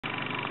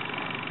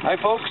Hi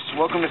folks,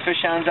 welcome to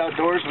Hounds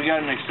Outdoors. We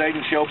got an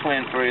exciting show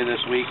planned for you this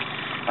week.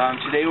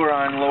 Today we're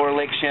on lower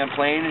Lake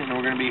Champlain and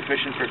we're going to be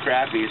fishing for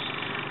crappies.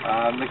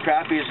 The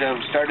crappies have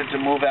started to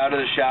move out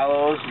of the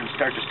shallows and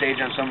start to stage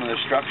on some of the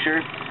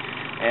structure.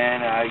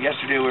 And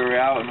yesterday we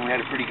were out and we had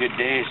a pretty good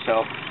day,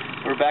 so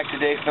we're back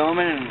today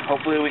filming and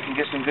hopefully we can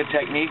get some good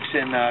techniques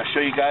and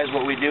show you guys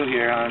what we do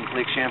here on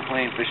Lake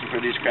Champlain fishing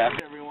for these crappies.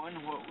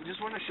 We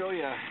just want to show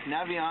you,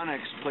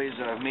 navionics plays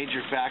a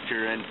major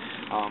factor in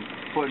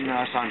putting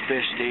us on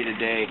fish day to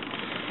day.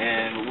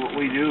 And what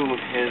we do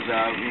is,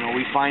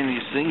 we find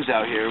these things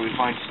out here. We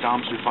find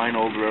stumps, we find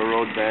old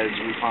railroad beds,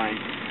 we find,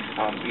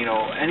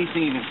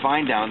 anything you can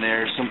find down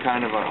there, some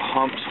kind of a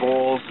humps,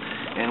 holes.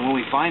 And when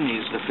we find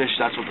these,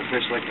 that's what the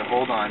fish like to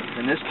hold on.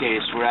 In this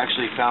case, we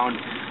actually found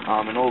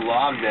an old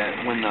log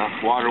that, when the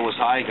water was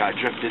high, got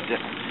drifted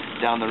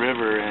down the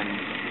river, and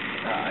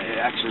it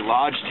actually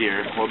lodged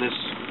here. Well, this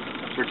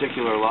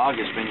particular log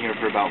has been here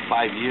for about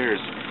 5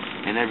 years,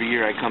 and every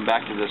year I come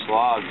back to this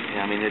log.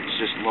 I mean, it's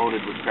just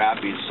loaded with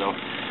crappies, so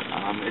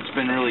it's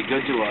been really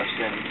good to us.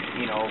 And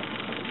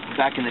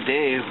back in the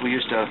day, we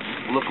used to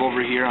look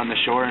over here on the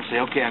shore and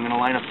say, okay, I'm going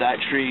to line up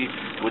that tree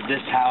with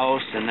this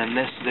house and then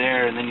this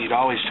there, and then you'd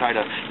always try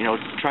to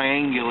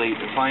triangulate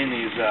to find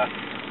these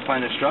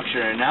find the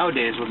structure. And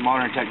nowadays with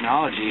modern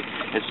technology,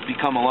 it's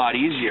become a lot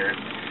easier.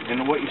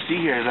 And what you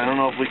see here is, I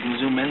don't know if we can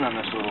zoom in on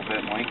this a little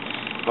bit, Mike,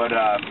 but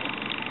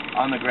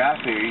on the graph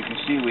here, you can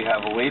see we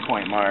have a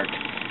waypoint marked,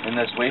 and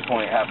this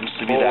waypoint happens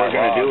to be that log. What we're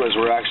going to do is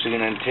we're actually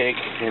going to take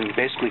and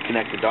basically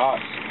connect the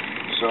dots.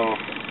 So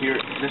here,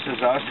 this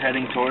is us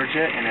heading towards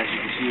it, and as you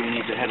can see, we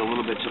need to head a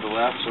little bit to the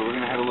left. So we're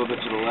going to head a little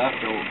bit to the left,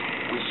 and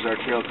this is our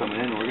trail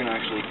coming in. We're going to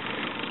actually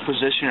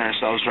position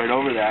ourselves right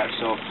over that.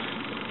 So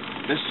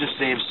this just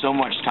saves so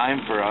much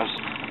time for us.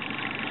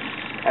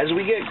 As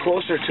we get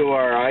closer to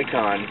our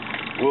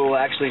icon, we'll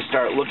actually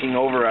start looking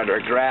over at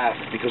our graph,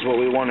 because what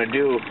we want to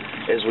do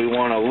is we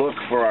want to look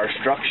for our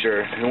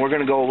structure, and we're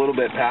going to go a little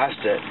bit past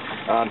it.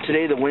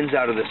 Today the wind's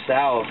out of the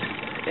south,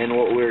 and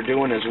what we're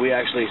doing is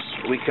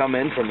we come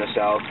in from the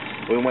south.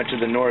 We went to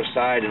the north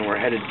side and we're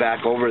headed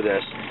back over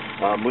this.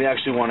 We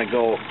actually want to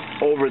go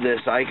over this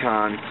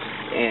icon,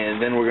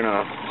 and then we're going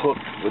to hook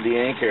with the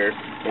anchor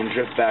and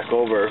drift back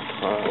over.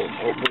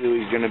 Hopefully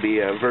we're going to be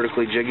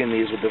vertically jigging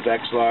these with the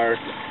Vexilar,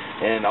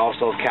 and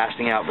also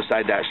casting out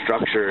beside that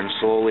structure and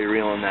slowly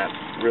reeling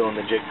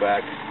the jig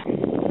back.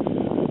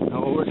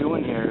 Now what we're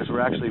doing here is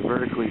we're actually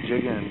vertically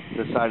jigging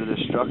the side of this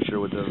structure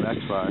with the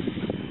Vexilar.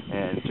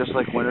 And just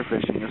like winter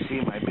fishing, you'll see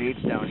my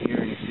bait's down here,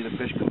 and you see the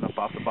fish coming up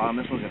off the bottom.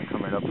 This one's going to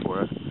come right up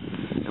for it.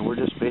 And we're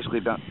just basically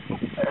about... Oh,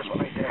 there's one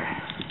right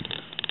there.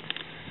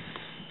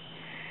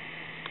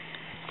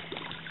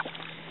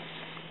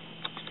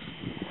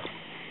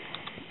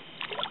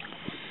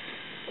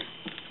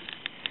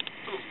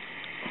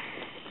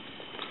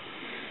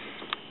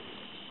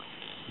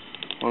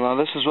 Well, now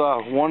this is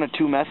one of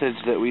two methods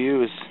that we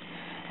use.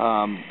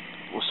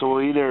 So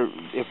we'll either,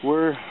 if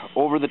we're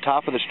over the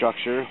top of the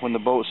structure, when the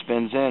boat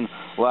spins in,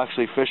 we'll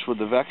actually fish with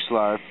the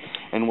Vexilar,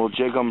 and we'll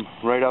jig them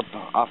right up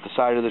off the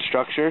side of the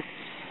structure.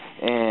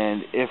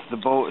 And if the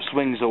boat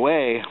swings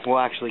away, we'll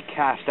actually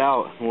cast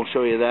out, and we'll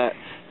show you that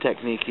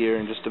technique here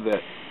in just a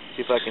bit.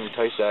 See if I can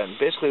entice that. And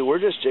basically, we're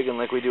just jigging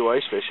like we do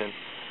ice fishing.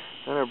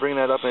 I'm going to bring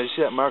that up, and you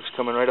see that mark's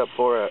coming right up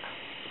for it.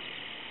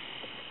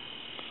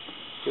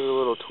 Give it a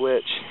little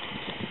twitch.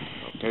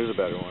 Oh, here's a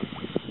better one.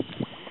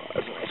 Oh,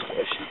 that's a nice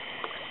fish.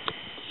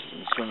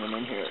 Swing them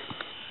in here.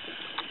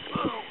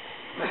 Oh.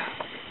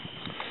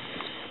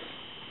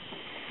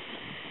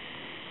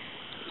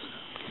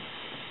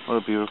 What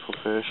a beautiful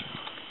fish.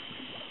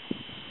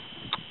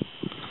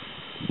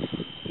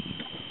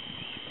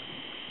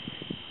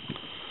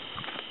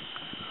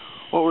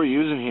 What we're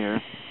using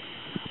here,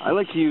 I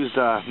like to use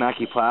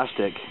Mackie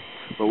plastic,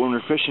 but when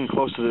we're fishing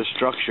close to this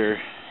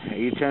structure,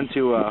 you tend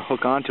to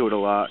hook onto it a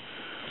lot.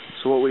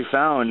 So what we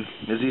found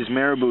is these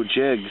marabou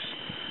jigs.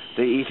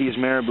 They eat these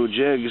marabou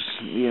jigs,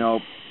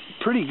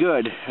 pretty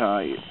good.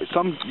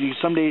 Some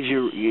days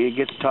it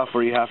gets tough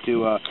where you have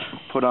to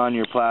put on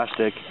your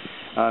plastic,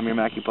 your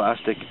Mackie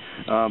plastic.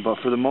 But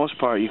for the most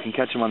part, you can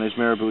catch them on these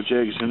marabou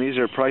jigs, and these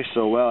are priced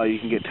so well. You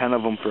can get 10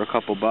 of them for a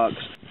couple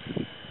bucks.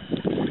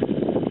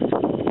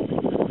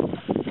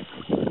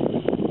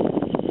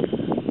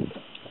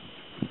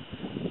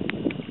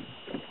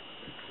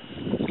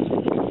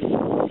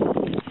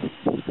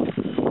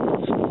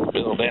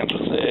 Little dance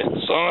with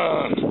the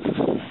sun.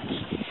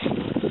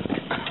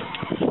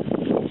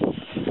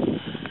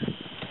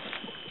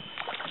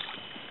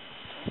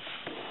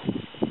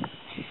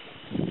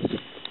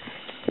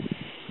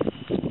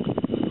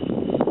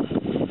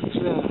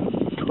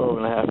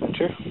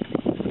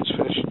 This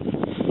fish.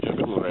 She'll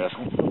go to her.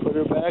 We'll put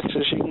her back so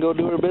she can go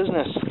do her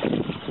business.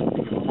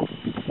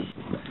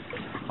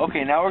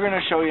 Okay, now we're going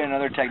to show you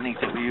another technique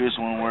that we use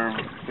when we're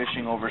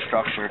fishing over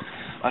structure.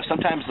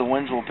 Sometimes the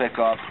winds will pick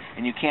up,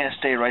 and you can't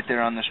stay right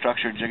there on the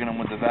structure jigging them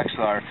with the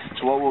Vexilar.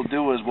 So what we'll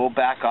do is we'll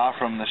back off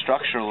from the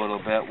structure a little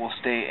bit. We'll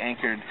stay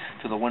anchored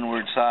to the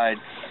windward side,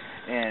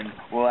 and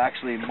we'll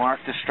actually mark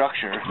the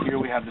structure. Here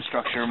we have the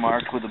structure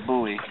marked with a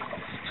buoy.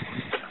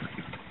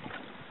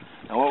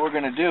 Now what we're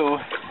going to do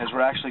is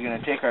we're actually going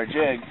to take our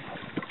jig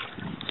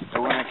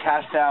and we're going to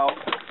cast out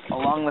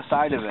along the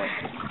side of it.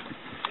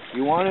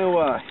 You want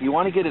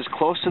to get as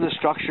close to the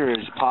structure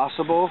as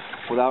possible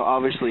without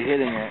obviously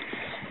hitting it.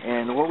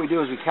 And what we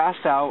do is we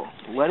cast out,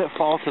 let it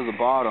fall to the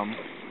bottom,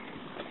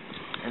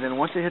 and then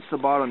once it hits the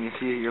bottom, you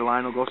see your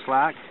line will go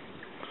slack,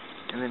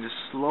 and then just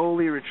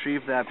slowly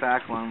retrieve that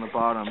back line on the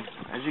bottom.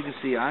 As you can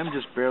see, I'm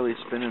just barely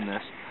spinning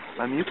this.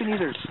 You can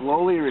either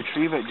slowly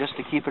retrieve it just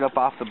to keep it up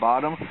off the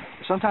bottom,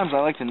 or sometimes I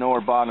like to know where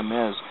bottom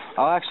is.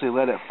 I'll actually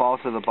let it fall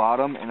to the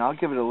bottom, and I'll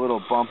give it a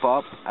little bump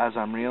up as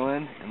I'm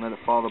reeling, and let it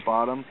fall to the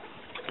bottom,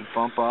 and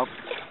bump up.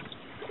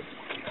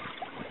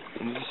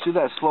 And you just do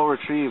that slow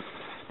retrieve.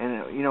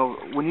 And, you know,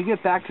 when you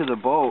get back to the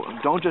boat,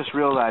 don't just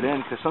reel that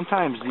in, because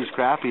sometimes these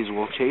crappies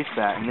will chase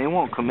that, and they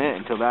won't commit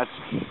until that's,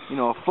 you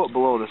know, a foot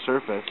below the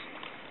surface.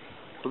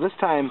 So this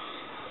time,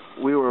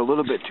 we were a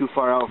little bit too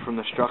far out from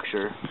the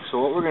structure. So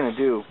what we're going to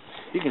do,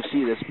 you can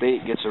see this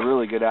bait gets a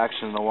really good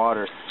action in the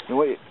water. And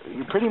what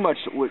you pretty much,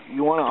 what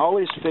you want to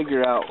always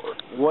figure out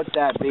what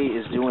that bait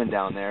is doing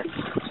down there.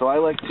 So I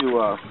like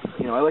to,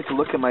 I like to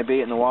look at my bait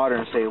in the water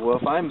and say, well,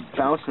 if I'm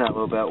bouncing that a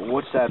little bit,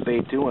 what's that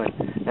bait doing?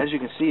 As you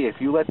can see, if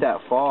you let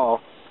that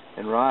fall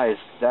and rise,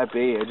 that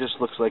bait, it just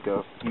looks like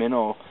a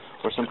minnow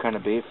or some kind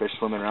of bait fish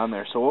swimming around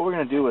there. So what we're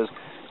going to do is,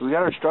 we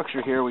got our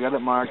structure here, we got it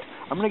marked.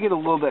 I'm going to get a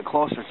little bit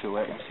closer to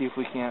it and see if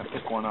we can't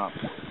pick one up.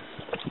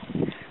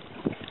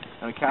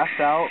 And we cast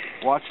out,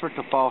 watch for it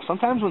to fall.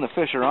 Sometimes when the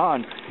fish are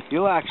on,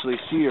 you'll actually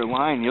see your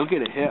line, you'll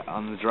get a hit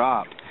on the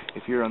drop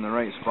if you're on the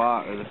right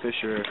spot or the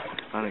fish are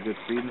on a good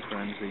feeding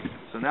frenzy.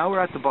 So now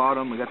we're at the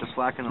bottom, we got the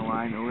slack in the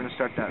line, and we're going to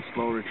start that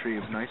slow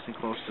retrieve nice and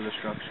close to the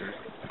structure.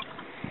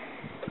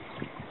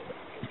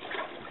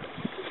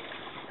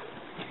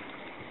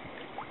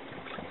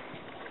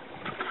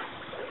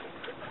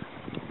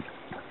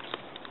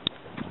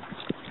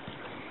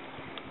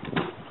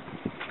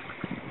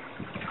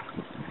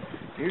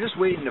 You're just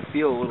waiting to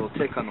feel a little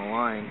tick on the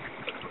line.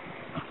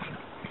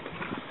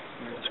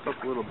 Just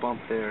got a little bump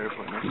there,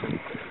 but nothing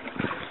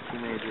too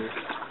major.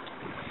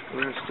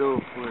 We're gonna still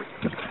work.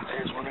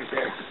 There's one right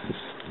there.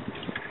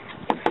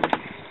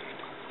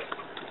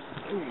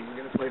 Ooh, we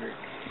got a fighter.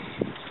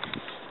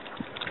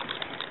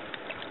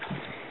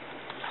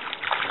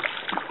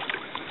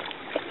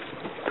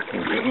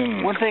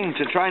 One thing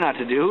to try not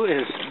to do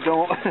is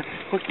don't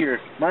hook your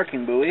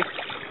marking buoy.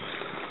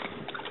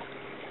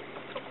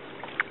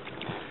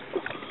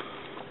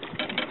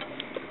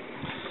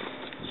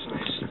 It's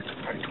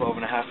nice,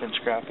 12.5-inch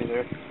crappie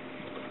there.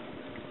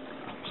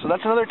 So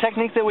that's another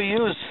technique that we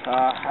use.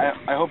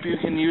 I hope you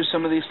can use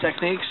some of these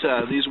techniques.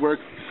 These work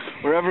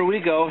wherever we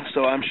go,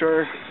 so I'm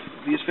sure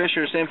these fish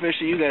are the same fish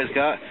that you guys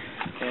got.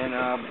 And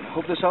I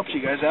hope this helps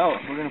you guys out.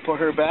 We're going to put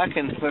her back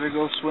and let her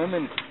go swim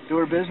and do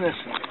her business.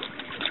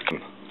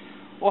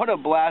 What a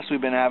blast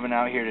we've been having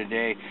out here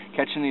today,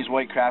 catching these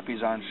white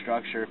crappies on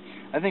structure.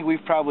 I think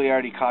we've probably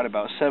already caught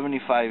about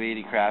 75,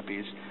 80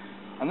 crappies.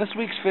 On this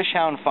week's Fish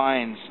Hound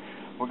Finds,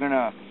 we're going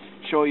to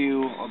show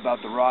you about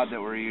the rod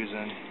that we're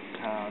using.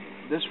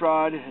 This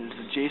rod is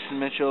the Jason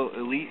Mitchell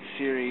Elite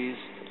Series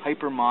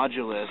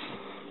Hypermodulus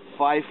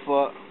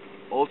 5-foot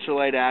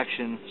ultralight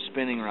action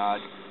spinning rod.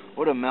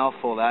 What a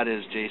mouthful that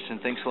is, Jason.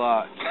 Thanks a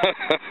lot.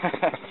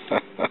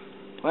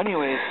 Well,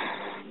 anyways,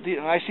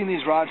 I seen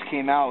these rods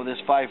came out with this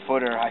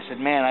 5-footer. I said,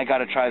 man, I got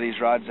to try these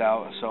rods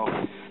out. So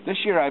this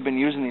year I've been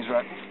using these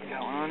rods. We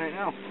got one on right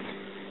now.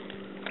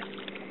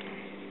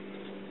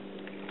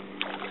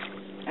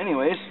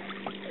 Anyways,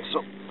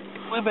 so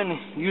we've been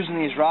using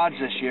these rods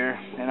this year,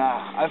 and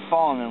I've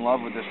fallen in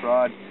love with this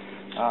rod.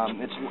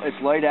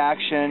 It's light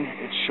action,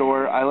 it's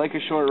short. I like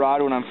a short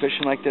rod when I'm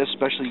fishing like this,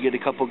 especially you get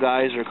a couple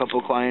guys or a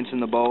couple clients in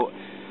the boat.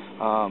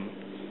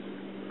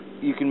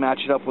 You can match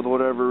it up with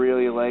whatever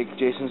reel you like.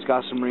 Jason's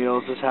got some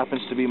reels. This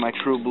happens to be my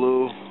True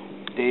Blue,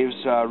 Dave's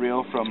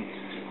reel from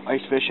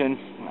ice fishing.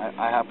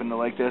 I happen to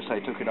like this. I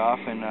took it off,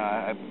 and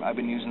I've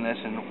been using this,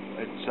 and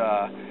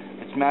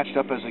it's matched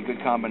up as a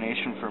good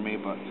combination for me.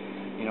 But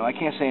you know, I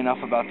can't say enough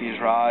about these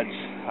rods.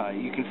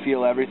 You can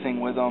feel everything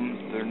with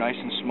them. They're nice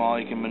and small.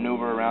 You can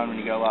maneuver around when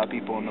you got a lot of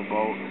people in the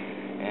boat,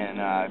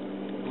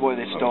 and boy,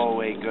 they stow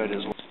away good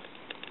as well.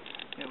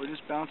 Yeah, we're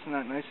just bouncing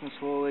that nice and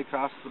slowly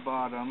across the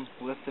bottom,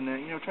 lifting it,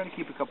 you know, trying to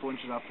keep a couple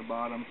inches off the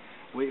bottom,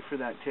 wait for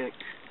that tick.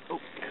 Oh,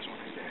 there's one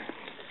right there.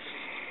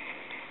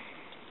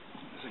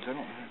 That's a good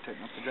one. I'm going to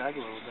tighten up the drag a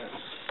little bit.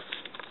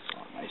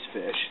 Oh, nice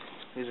fish.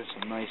 These are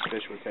some nice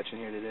fish we're catching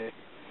here today.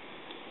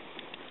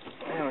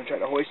 I'm going to try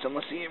to hoist them.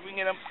 Let's see if we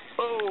can get them.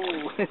 Oh!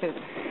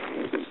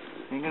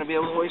 You're going to be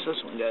able to hoist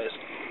this one, guys.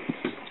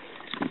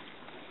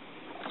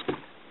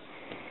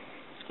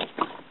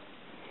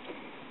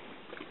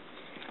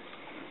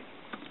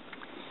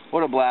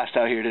 What a blast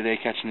out here today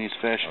catching these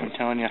fish, I'm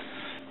telling you.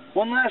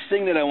 One last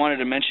thing that I wanted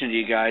to mention to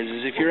you guys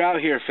is if you're out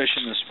here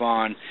fishing the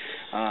spawn,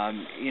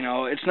 you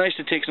know, it's nice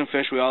to take some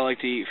fish. We all like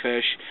to eat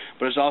fish,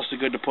 but it's also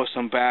good to put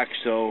some back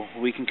so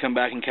we can come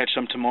back and catch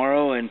some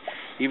tomorrow, and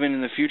even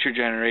in the future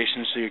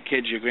generations, so your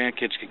kids, your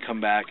grandkids can come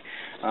back.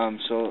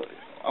 So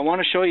I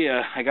want to show you,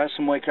 I got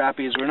some white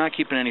crappies. We're not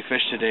keeping any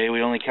fish today.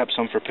 We only kept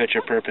some for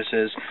picture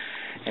purposes.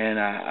 And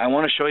I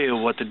want to show you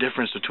what the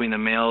difference between the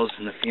males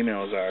and the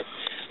females are.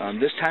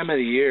 This time of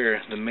the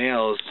year, the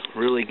males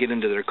really get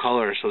into their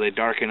color, so they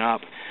darken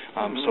up.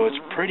 So it's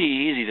pretty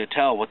easy to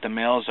tell what the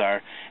males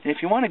are. And if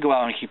you want to go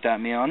out and keep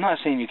that male, I'm not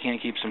saying you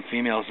can't keep some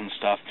females and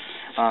stuff,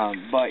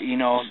 but you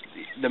know,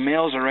 the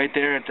males are right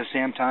there at the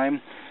same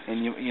time,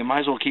 and you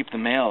might as well keep the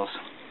males.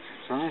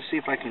 So let me see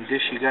if I can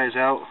dish you guys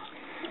out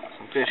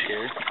some fish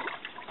here.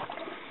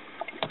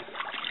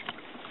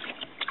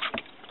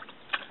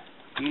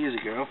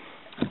 Easy, girl.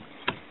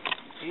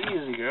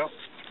 Easy, girl.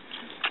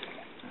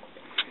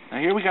 Now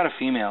here we got a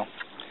female.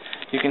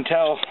 You can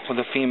tell with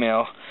a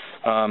female,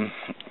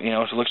 you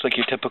know, it looks like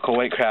your typical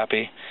white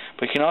crappie,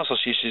 but you can also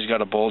see she's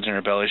got a bulge in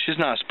her belly. She's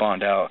not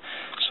spawned out.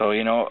 So,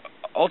 you know,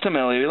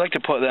 ultimately we like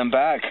to put them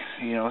back,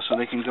 you know, so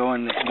they can go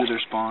and do their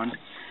spawn,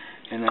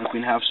 and then we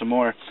can have some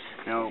more.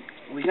 Now,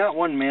 we got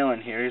one male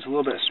in here. He's a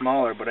little bit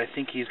smaller, but I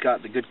think he's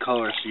got the good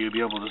color, so you'll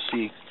be able to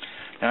see.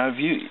 Now, as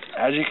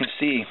you can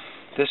see,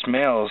 this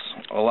male's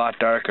a lot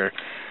darker,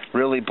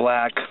 really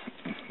black,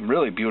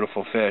 really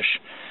beautiful fish.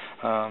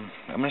 I'm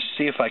going to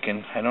see if I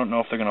don't know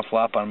if they're going to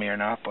flop on me or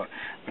not, but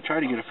I'll try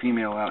to get a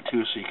female out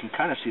too so you can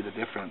kind of see the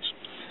difference.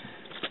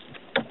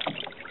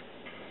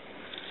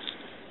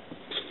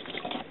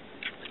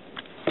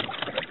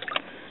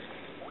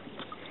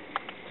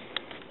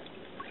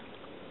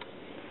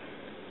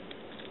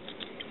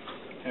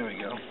 There we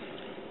go.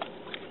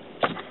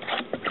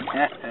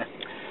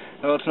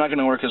 Well, it's not going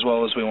to work as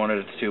well as we wanted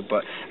it to,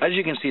 but as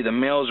you can see, the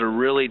males are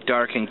really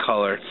dark in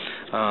color.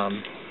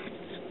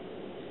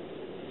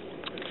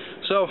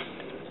 So,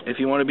 if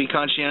you want to be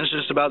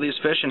conscientious about these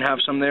fish and have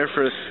some there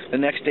for the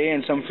next day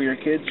and some for your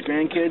kids,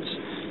 grandkids,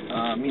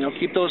 you know,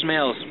 keep those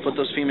males, put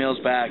those females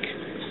back.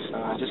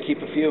 Just keep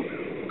a few.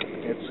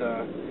 It's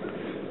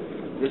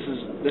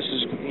this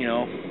is you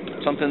know,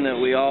 something that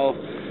we all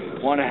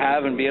want to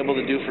have and be able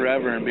to do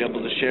forever and be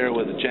able to share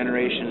with the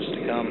generations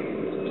to come.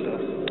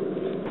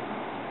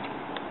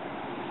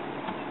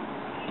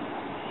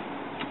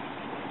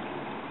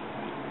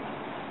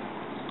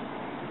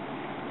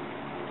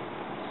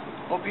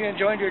 Hope you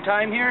enjoyed your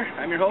time here.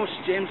 I'm your host,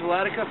 James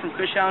Valatica from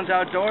Hounds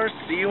Outdoors.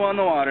 See you on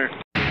the water.